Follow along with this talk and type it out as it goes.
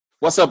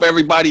What's up,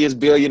 everybody? It's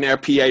Billionaire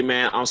P.A,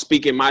 man. I'm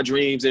speaking my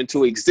dreams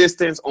into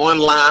existence,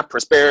 online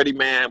prosperity,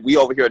 man. We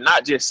over here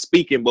not just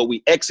speaking, but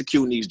we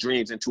executing these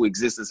dreams into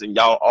existence. And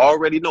y'all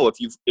already know, if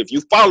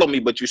you follow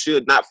me, but you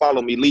should not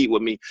follow me, lead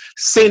with me,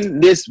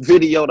 send this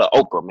video to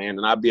Oprah, man.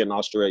 And I'll be in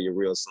Australia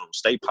real soon.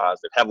 Stay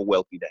positive. Have a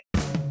wealthy day.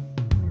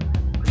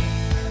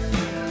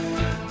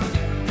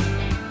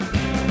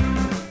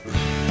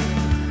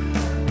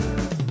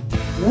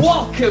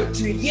 Welcome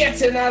to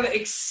yet another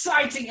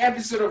exciting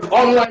episode of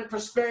Online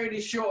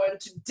Prosperity Show, and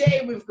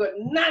today we've got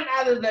none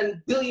other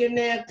than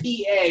Billionaire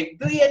P.A.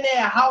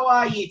 Billionaire, how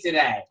are you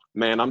today?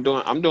 Man, I'm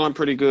doing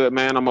pretty good,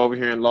 man. I'm over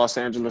here in Los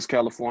Angeles,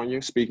 California,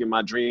 speaking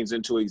my dreams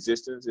into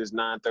existence. It's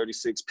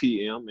 9:36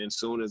 p.m. and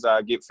soon as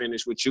I get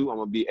finished with you, I'm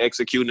gonna be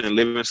executing and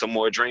living some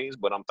more dreams.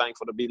 But I'm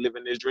thankful to be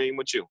living this dream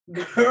with you.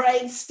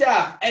 Great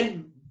stuff.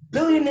 And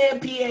Billionaire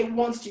P.A.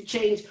 wants to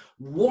change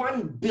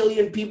 1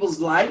 billion people's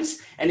lives,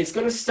 and it's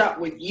going to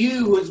start with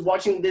you who's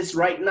watching this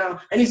right now.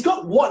 And he's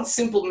got one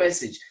simple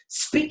message: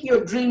 speak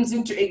your dreams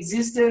into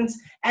existence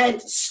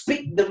and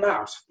speak them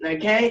out.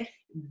 Okay,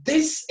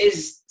 this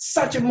is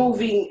such a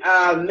moving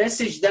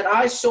message that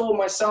I saw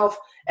myself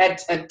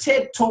at a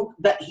TED talk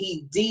that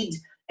he did.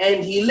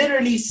 And he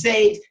literally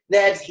said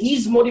that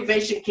his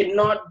motivation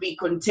cannot be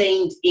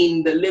contained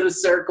in the little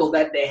circle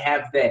that they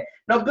have there.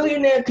 Now,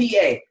 Billionaire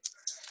P.A.,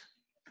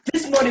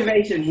 this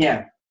motivation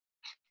here.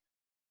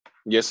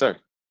 Yes, sir.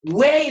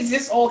 Where is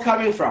this all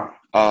coming from?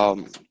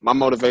 My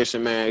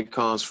motivation, man, it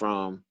comes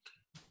from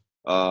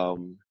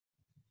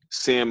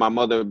seeing my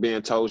mother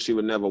being told she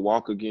would never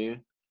walk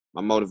again.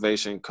 My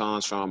motivation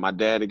comes from my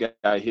dad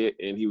got hit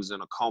and he was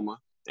in a coma,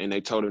 and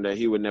they told him that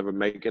he would never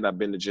make it. I've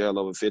been to jail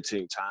over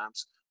 15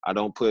 times. I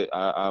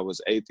was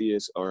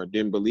atheist or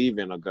didn't believe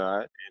in a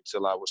God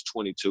until I was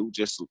 22,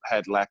 just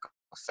had lack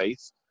of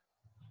faith.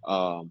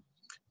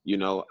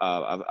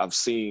 I've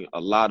seen a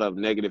lot of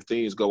negative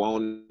things go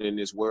on in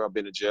this world. I've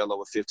been to jail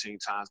over 15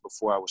 times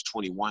before I was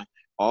 21.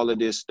 All of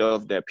this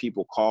stuff that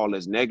people call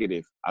as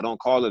negative, I don't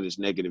call it as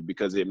negative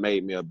because it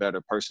made me a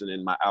better person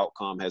and my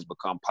outcome has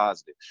become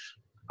positive.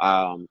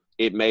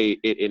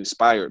 It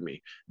inspired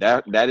me.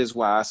 That is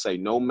why I say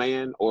no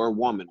man or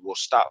woman will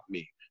stop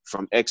me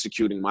from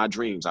executing my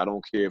dreams. I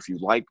don't care if you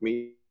like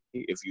me,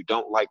 if you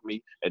don't like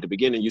me. At the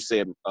beginning, you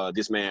said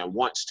this man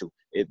wants to.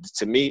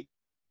 To me,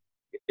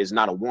 is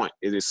not a want.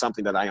 It is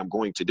something that I am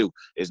going to do.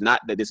 It's not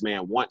that this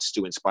man wants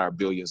to inspire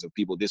billions of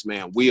people. This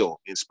man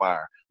will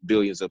inspire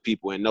billions of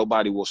people, and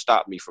nobody will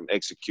stop me from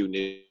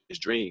executing his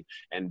dream.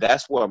 And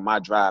that's where my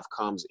drive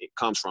comes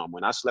from.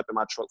 When I slept in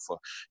my truck for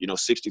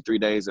 63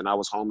 days and I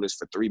was homeless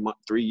for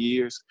 3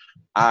 years,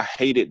 I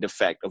hated the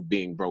fact of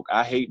being broke.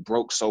 I hate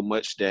broke so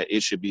much that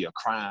it should be a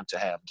crime to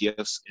have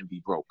gifts and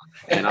be broke.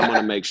 And I'm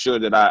going to make sure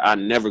that I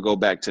never go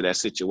back to that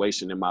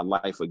situation in my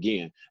life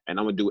again. And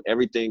I'm going to do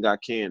everything I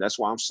can. That's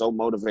why I'm so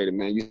motivated,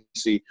 man. You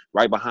see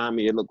right behind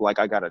me, it looked like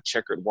I got a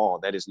checkered wall.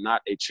 That is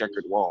not a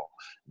checkered wall.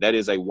 That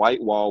is a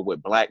white wall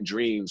with black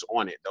dreams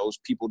on it. Those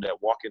people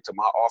that walk into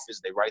my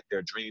office, they write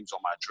their dreams on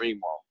my dream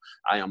wall.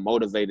 I am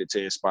motivated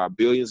to inspire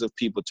billions of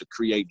people to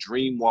create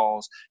dream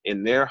walls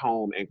in their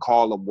home and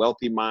call them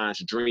Wealthy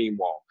Minds Dream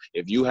Wall.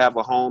 If you have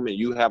a home and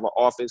you have an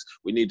office,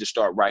 we need to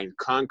start writing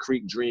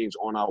concrete dreams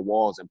on our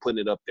walls and putting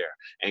it up there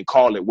and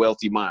call it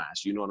Wealthy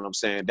Minds. You know what I'm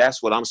saying?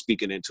 That's what I'm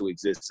speaking into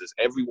existence.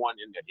 Everyone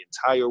in the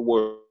entire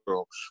world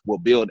will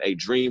build a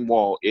dream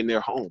wall in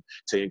their home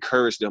to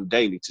encourage them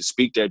daily to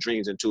speak their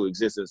dreams into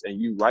existence. And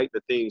you write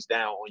the things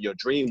down on your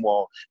dream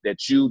wall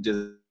that you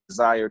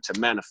desire to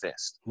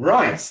manifest.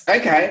 Right.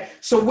 Okay.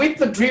 So with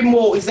the dream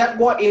wall, is that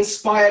what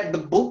inspired the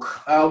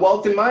book,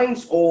 Wealthy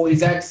Minds, or is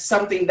that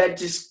something that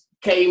just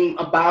came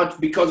about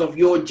because of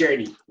your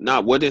journey? No,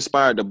 what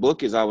inspired the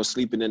book is I was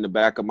sleeping in the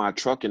back of my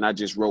truck and I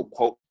just wrote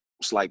quotes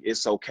like,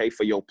 it's okay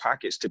for your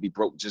pockets to be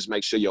broke. Just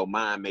make sure your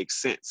mind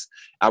makes sense.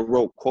 I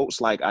wrote quotes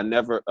like, I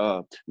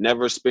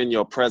never spend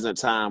your present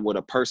time with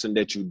a person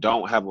that you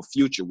don't have a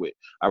future with.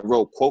 I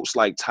wrote quotes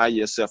like, tie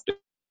yourself to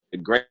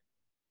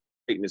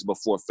greatness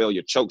before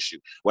failure chokes you.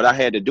 What I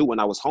had to do when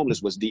I was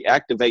homeless was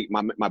deactivate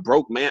my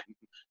broke man.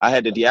 I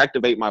had to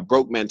deactivate my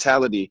broke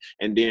mentality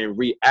and then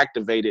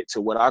reactivate it to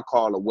what I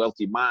call a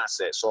wealthy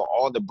mindset. So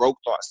all the broke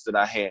thoughts that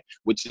I had,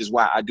 which is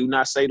why I do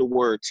not say the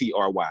word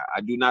TRY. I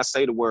do not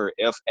say the word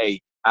FAILURE.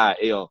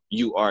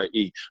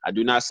 I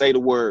do not say the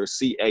word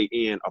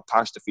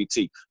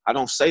CAN''T. I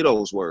don't say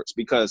those words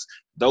because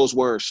those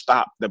words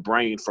stop the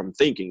brain from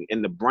thinking.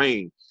 And the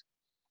brain,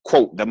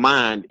 quote, the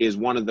mind is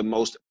one of the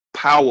most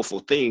powerful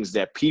things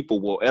that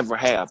people will ever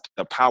have,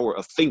 the power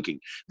of thinking.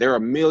 There are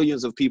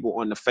millions of people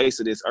on the face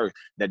of this earth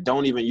that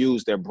don't even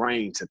use their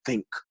brain to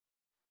think.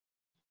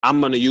 I'm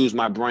going to use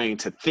my brain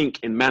to think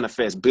and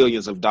manifest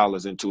billions of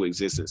dollars into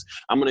existence.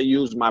 I'm going to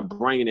use my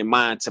brain and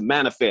mind to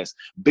manifest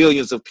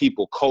billions of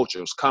people,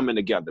 cultures coming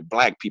together,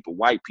 black people,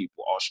 white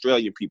people,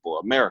 Australian people,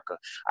 America.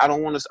 I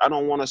don't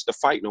want us to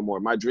fight no more.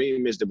 My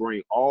dream is to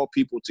bring all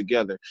people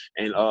together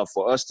and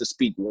for us to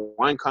speak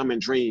one common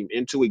dream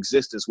into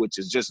existence, which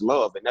is just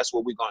love. And that's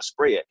what we're going to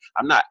spread.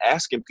 I'm not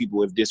asking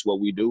people if this is what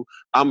we do.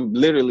 I'm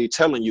literally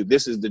telling you,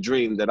 this is the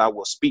dream that I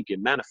will speak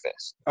and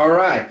manifest. All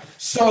right.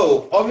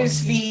 So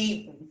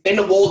obviously, in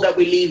the world that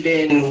we live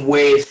in,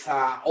 with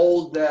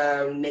all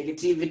the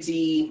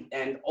negativity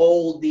and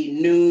all the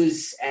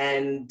news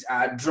and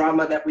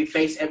drama that we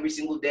face every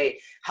single day,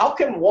 how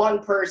can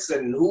one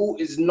person who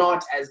is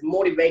not as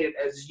motivated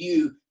as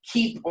you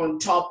keep on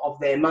top of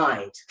their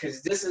mind?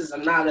 Because this is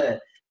another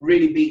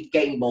really big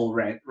game ball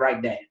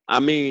right there. I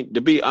mean,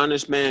 to be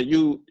honest, man,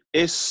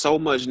 it's so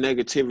much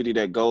negativity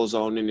that goes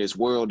on in this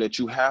world that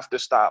you have to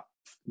stop.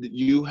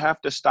 You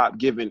have to stop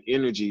giving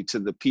energy to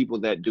the people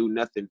that do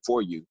nothing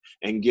for you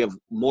and give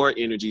more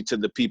energy to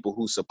the people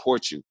who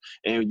support you.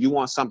 And you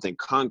want something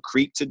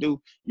concrete to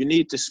do, you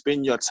need to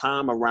spend your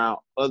time around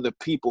other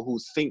people who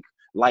think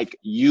like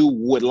you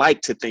would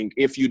like to think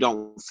if you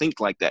don't think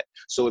like that.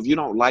 So if you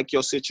don't like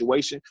your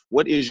situation,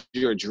 what is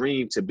your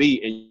dream to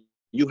be? And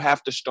you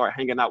have to start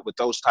hanging out with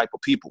those type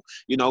of people.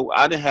 You know,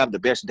 I didn't have the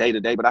best day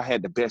today, but I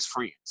had the best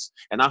friends.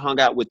 And I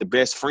hung out with the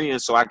best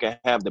friends so I could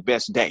have the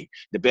best day,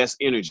 the best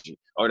energy,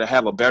 or to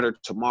have a better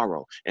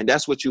tomorrow. And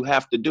that's what you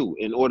have to do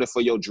in order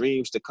for your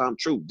dreams to come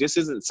true. This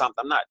isn't something,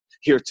 I'm not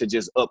here to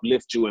just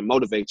uplift you and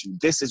motivate you.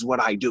 This is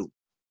what I do.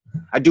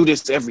 I do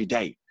this every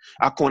day.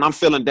 When I'm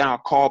feeling down, I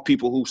call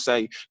people who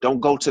say, don't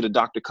go to the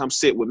doctor, come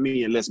sit with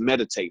me and let's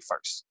meditate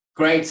first.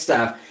 Great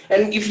stuff.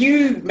 And if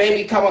you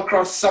maybe come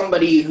across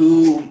somebody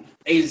who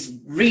is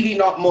really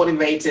not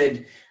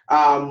motivated,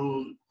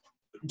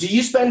 do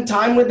you spend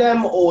time with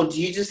them, or do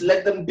you just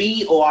let them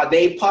be, or are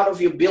they part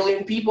of your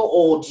billion people,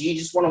 or do you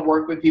just want to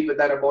work with people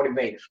that are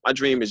motivated? My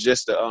dream is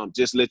just to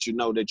just let you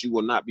know that you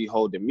will not be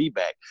holding me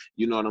back.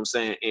 You know what I'm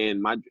saying?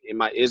 And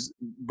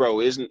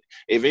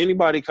if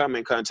anybody come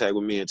in contact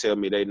with me and tell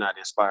me they're not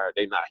inspired,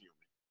 they're not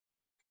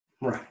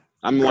human. Right.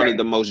 I'm one of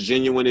the most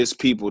genuinest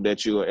people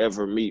that you'll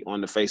ever meet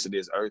on the face of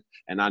this earth.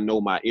 And I know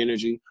my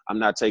energy. I'm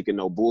not taking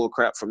no bull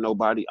crap from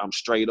nobody. I'm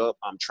straight up.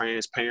 I'm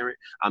transparent.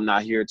 I'm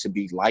not here to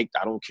be liked.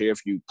 I don't care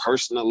if you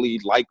personally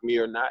like me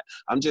or not.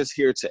 I'm just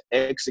here to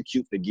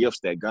execute the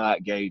gifts that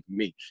God gave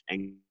me.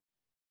 And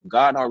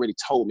God already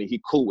told me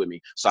he cool with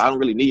me. So I don't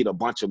really need a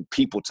bunch of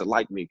people to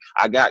like me.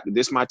 I got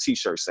this, my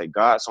t-shirt say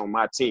God's on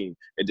my team.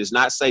 It does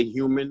not say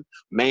human,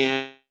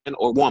 man,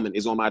 or woman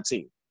is on my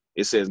team.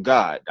 It says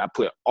God. I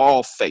put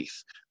all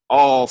faith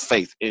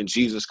in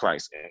Jesus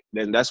Christ.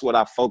 And that's what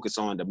I focus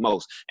on the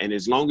most. And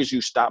as long as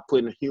you stop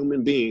putting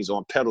human beings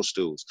on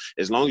pedestals,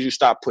 as long as you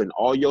stop putting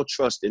all your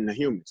trust in the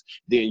humans,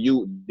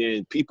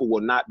 then people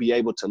will not be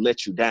able to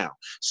let you down.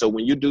 So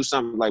when you do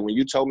something like when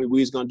you told me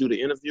we was going to do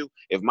the interview,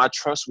 if my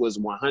trust was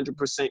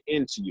 100%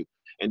 into you,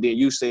 and then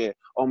you said,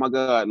 oh my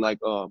God,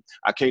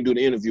 I can't do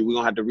the interview, we're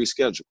gonna have to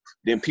reschedule.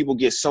 Then people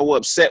get so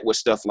upset with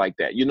stuff like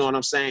that. You know what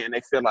I'm saying? And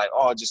they feel like,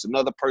 oh, just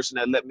another person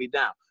that let me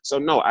down. So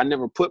no, I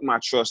never put my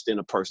trust in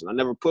a person. I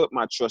never put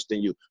my trust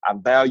in you. I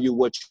value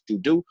what you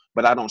do,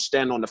 but I don't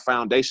stand on the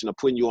foundation of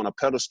putting you on a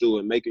pedestal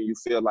and making you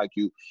feel like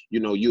you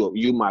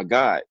my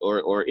God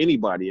or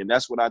anybody. And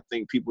that's what I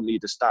think people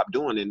need to stop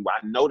doing. And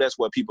I know that's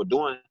what people are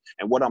doing.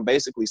 And what I'm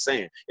basically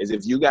saying is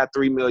if you got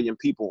 3 million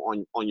people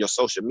on your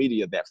social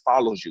media that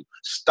follows you,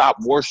 stop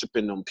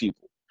worshiping them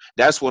people.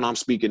 That's what I'm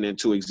speaking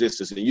into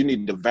existence. And you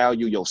need to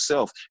value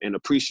yourself and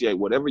appreciate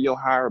whatever your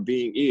higher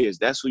being is.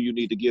 That's who you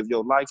need to give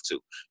your life to,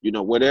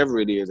 whatever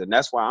it is. And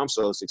that's why I'm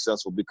so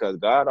successful, because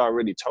God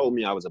already told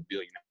me I was a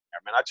billionaire.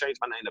 Man, I changed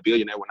my name to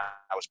Billionaire when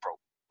I was broke.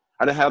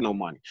 I didn't have no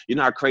money. You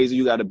know how crazy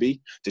you got to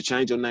be to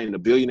change your name to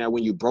Billionaire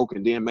when you broke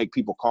and then make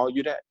people call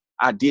you that?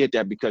 I did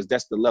that because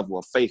that's the level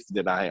of faith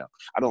that I have.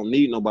 I don't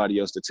need nobody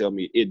else to tell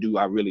me, do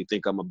I really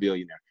think I'm a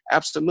billionaire?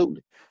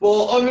 Absolutely.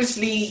 Well,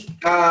 obviously,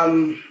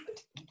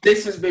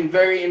 this has been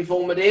very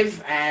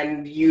informative,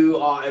 and you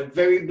are a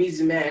very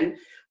busy man.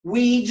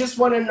 We just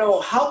want to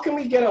know, how can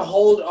we get a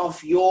hold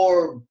of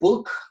your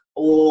book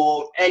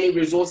or any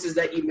resources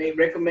that you may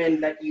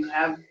recommend that you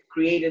have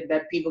created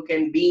that people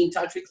can be in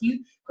touch with you,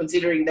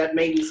 considering that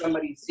maybe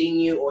somebody's seeing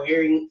you or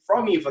hearing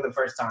from you for the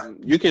first time?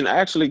 You can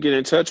actually get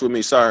in touch with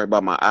me. Sorry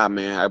about my eye,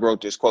 man. I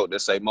wrote this quote that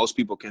say most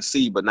people can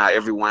see, but not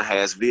everyone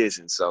has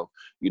vision. So,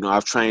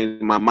 I've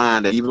trained my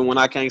mind that even when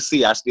I can't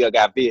see, I still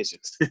got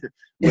visions.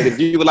 But if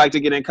you would like to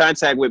get in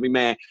contact with me,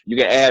 man, you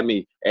can add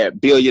me at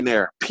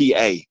Billionaire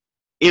P.A.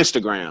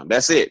 Instagram.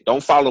 That's it.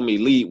 Don't follow me.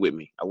 Lead with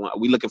me.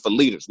 We looking for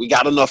leaders. We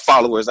got enough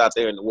followers out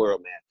there in the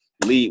world,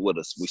 man. Lead with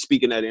us. We're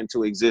speaking that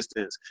into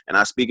existence, and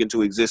I speak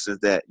into existence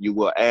that you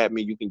will add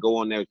me. You can go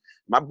on there.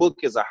 My book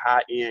is a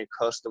high-end,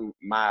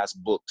 customized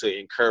book to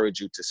encourage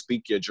you to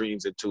speak your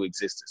dreams into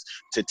existence,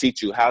 to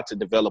teach you how to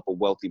develop a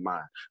wealthy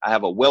mind. I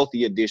have a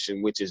wealthy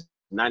edition, which is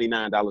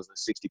 $99.63.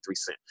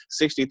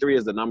 63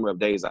 is the number of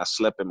days I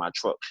slept in my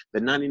truck. The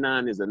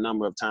 99 is the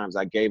number of times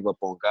I gave up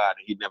on God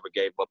and he never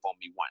gave up on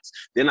me once.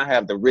 Then I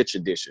have the rich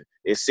edition.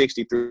 It's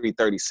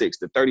 63.36.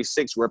 The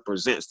 36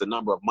 represents the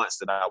number of months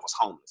that I was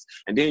homeless.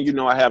 And then, you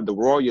know, I have the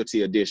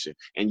royalty edition.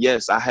 And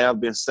yes, I have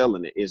been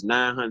selling it. It's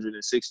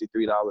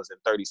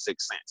 $963.36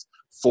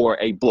 for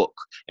a book.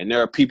 And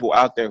there are people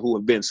out there who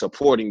have been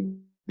supporting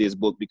this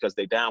book because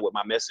they down with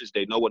my message.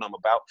 They know what I'm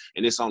about.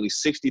 And it's only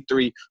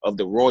 63 of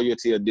the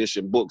royalty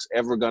edition books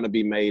ever going to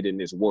be made in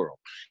this world.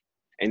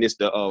 And it's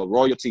the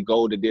royalty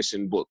gold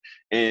edition book.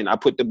 And I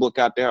put the book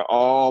out there.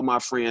 All my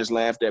friends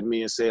laughed at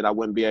me and said I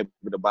wouldn't be able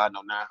to buy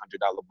no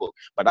 $900 book.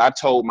 But I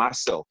told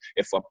myself,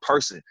 if a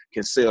person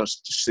can sell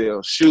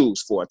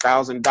shoes for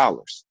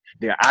 $1,000,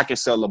 then I can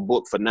sell a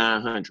book for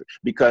 $900,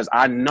 because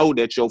I know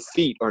that your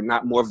feet are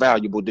not more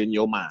valuable than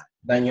your mind.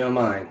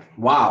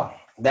 Wow.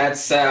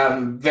 That's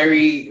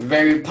very,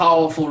 very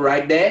powerful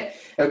right there.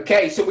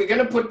 Okay, so we're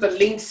going to put the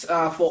links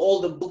for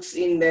all the books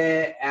in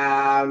there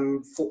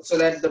so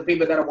that the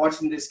people that are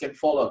watching this can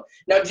follow.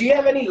 Now, do you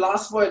have any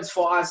last words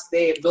for us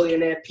there,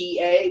 Billionaire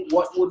PA?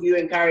 What would you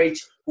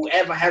encourage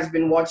whoever has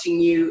been watching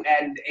you,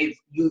 and if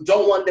you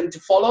don't want them to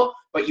follow,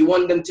 but you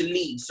want them to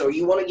lead? So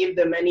you want to give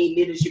them any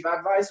leadership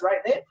advice right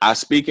there? I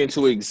speak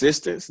into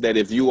existence that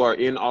if you are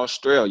in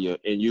Australia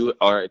and you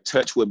are in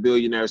touch with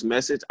Billionaire's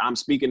message, I'm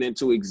speaking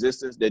into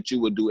existence that you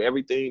will do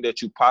everything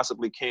that you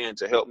possibly can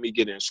to help me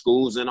get in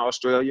schools in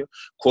Australia,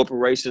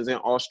 corporations in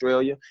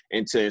Australia,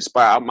 and to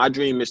inspire. My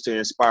dream is to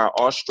inspire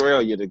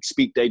Australia to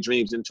speak their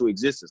dreams into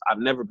existence. I've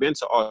never been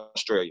to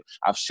Australia.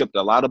 I've shipped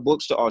a lot of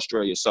books to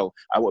Australia. So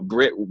I would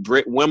Britt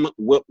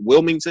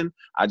Wilmington,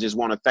 I just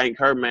want to thank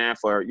her, man,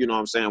 for, you know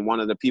what I'm saying,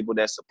 one of the people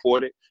that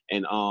supported.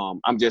 And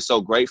I'm just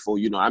so grateful.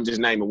 You know, I'm just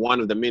naming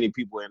one of the many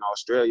people in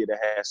Australia that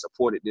has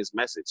supported this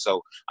message.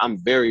 So I'm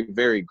very,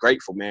 very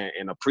grateful, man,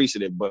 and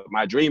appreciative. But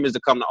my dream is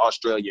to come to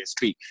Australia and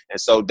speak. And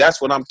so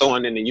that's what I'm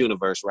throwing in the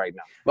universe right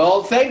now.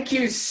 Well, thank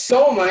you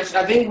so much.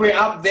 I think we're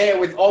up there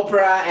with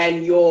Oprah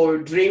and your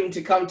dream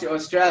to come to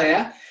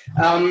Australia.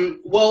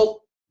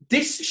 Well,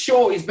 this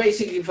show is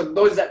basically for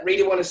those that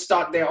really want to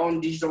start their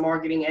own digital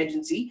marketing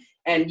agency.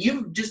 And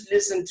you've just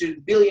listened to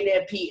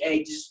Billionaire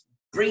P.A. just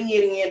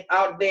bringing it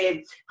out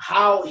there,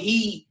 how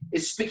he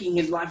is speaking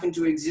his life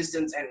into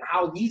existence and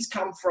how he's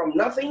come from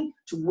nothing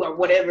to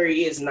whatever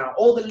he is now.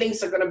 All the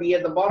links are going to be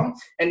at the bottom.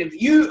 And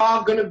if you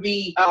are going to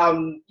be,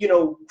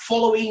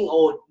 following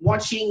or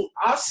watching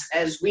us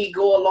as we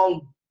go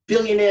along,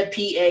 Billionaire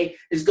P.A.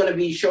 is going to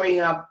be showing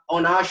up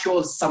on our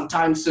shows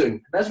sometime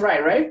soon. That's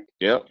right?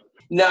 Yep.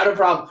 Not a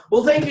problem.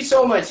 Well, thank you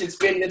so much. It's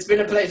been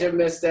a pleasure,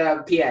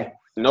 Mr. P.A.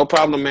 No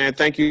problem, man.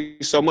 Thank you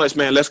so much,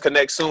 man. Let's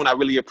connect soon. I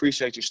really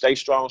appreciate you. Stay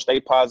strong, stay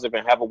positive,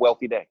 and have a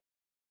wealthy day.